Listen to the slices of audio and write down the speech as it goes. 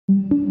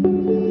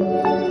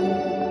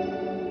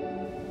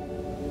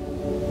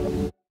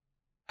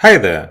Hi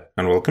there,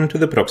 and welcome to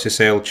the Proxy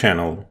Sale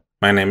channel.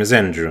 My name is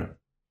Andrew.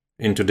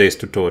 In today's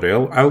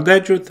tutorial, I'll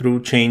guide you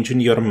through changing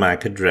your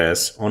MAC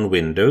address on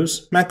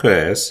Windows,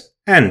 macOS,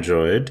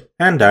 Android,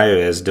 and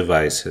iOS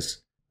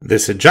devices.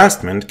 This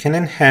adjustment can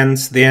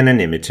enhance the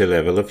anonymity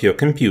level of your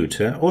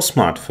computer or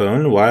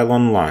smartphone while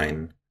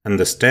online, and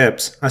the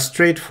steps are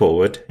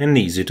straightforward and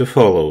easy to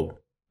follow.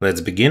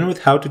 Let's begin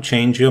with how to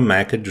change your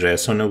MAC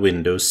address on a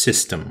Windows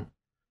system.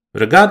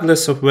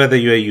 Regardless of whether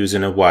you are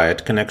using a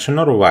wired connection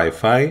or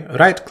Wi-Fi,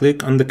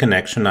 right-click on the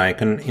connection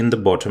icon in the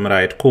bottom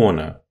right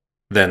corner.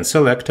 Then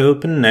select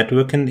Open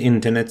Network and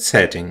Internet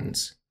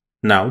Settings.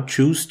 Now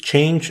choose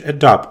Change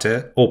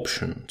Adapter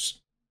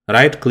Options.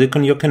 Right-click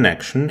on your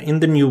connection in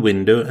the new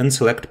window and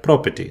select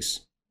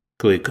Properties.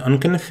 Click on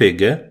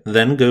Configure,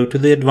 then go to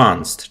the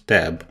Advanced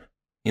tab.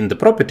 In the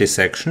Properties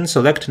section,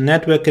 select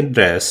Network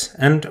Address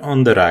and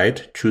on the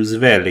right, choose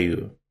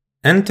Value.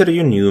 Enter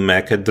your new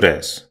MAC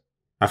address.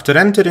 After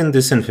entering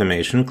this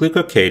information, click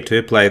OK to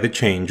apply the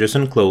changes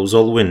and close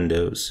all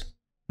windows.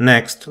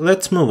 Next,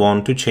 let's move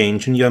on to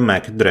changing your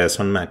MAC address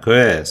on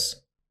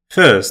macOS.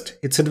 First,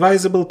 it's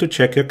advisable to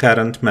check your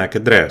current MAC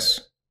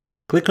address.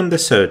 Click on the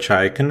search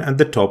icon at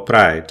the top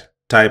right,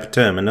 type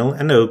Terminal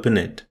and open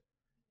it.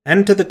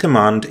 Enter the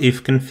command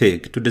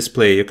ifconfig to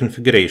display your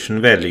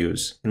configuration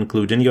values,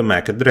 including your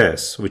MAC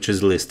address, which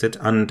is listed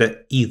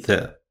under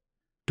Ether.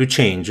 To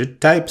change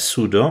it, type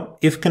sudo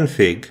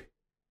ifconfig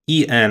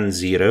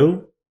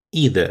en0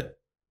 either,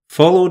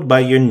 followed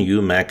by your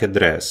new MAC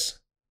address.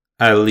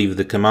 I'll leave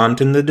the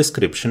command in the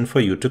description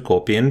for you to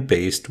copy and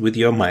paste with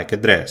your MAC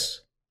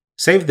address.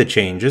 Save the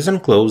changes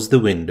and close the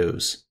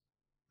windows.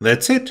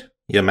 That's it,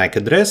 your MAC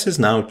address is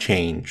now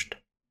changed.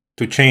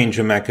 To change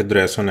a MAC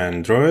address on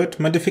Android,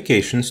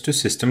 modifications to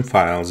system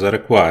files are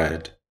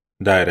required.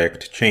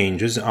 Direct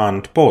changes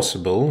aren't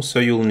possible, so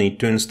you'll need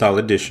to install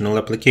additional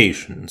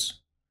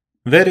applications.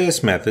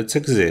 Various methods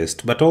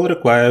exist, but all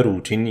require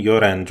rooting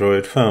your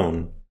Android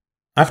phone.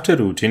 After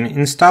rooting,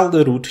 install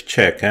the root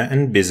checker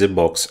and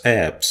busybox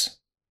apps.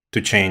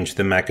 To change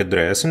the MAC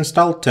address,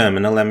 install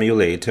Terminal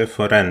Emulator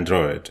for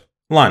Android.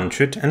 Launch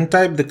it and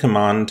type the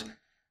command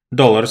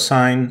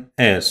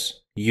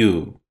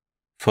 $SU,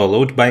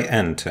 followed by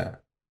Enter.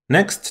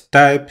 Next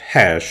type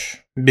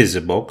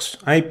 #busybox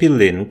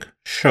iplink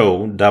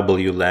show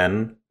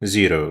WLAN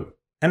 0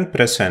 and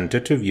press Enter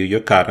to view your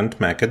current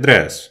MAC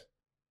address.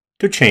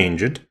 To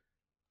change it,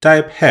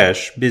 type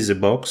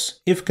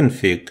 #busybox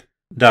ifconfig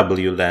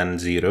WLAN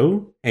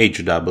 0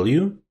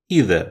 HW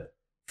either,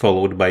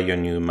 followed by your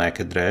new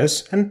MAC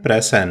address and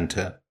press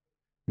Enter.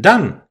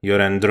 Done!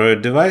 Your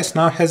Android device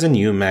now has a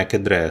new MAC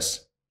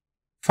address.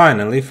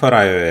 Finally, for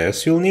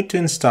iOS, you'll need to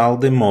install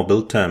the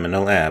Mobile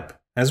Terminal app,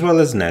 as well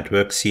as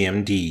network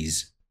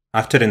CMDs.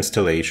 After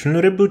installation,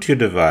 reboot your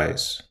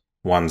device.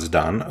 Once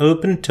done,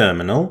 open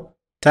Terminal,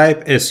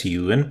 type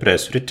SU and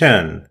press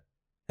Return.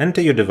 Enter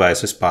your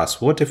device's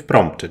password if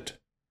prompted.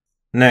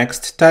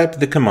 Next, type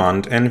the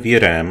command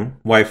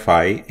NVRAM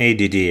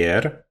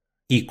WIFIADDR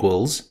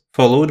equals,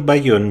 followed by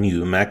your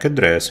new MAC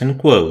address in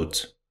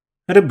quotes.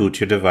 Reboot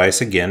your device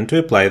again to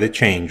apply the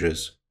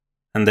changes.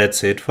 And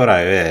that's it for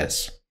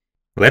iOS.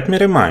 Let me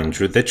remind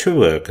you that your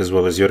work as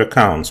well as your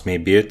accounts may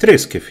be at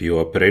risk if you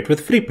operate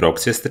with free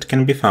proxies that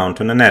can be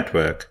found on a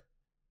network.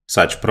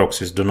 Such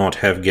proxies do not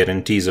have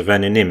guarantees of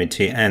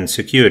anonymity and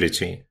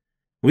security.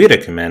 We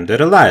recommend a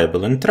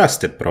reliable and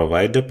trusted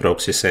provider,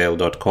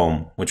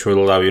 proxysale.com, which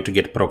will allow you to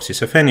get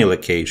proxies of any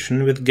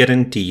location with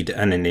guaranteed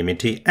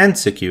anonymity and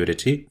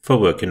security for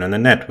working on a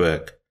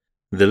network.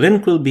 The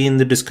link will be in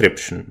the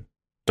description.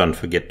 Don't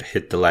forget to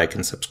hit the like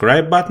and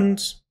subscribe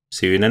buttons.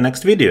 See you in the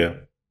next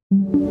video.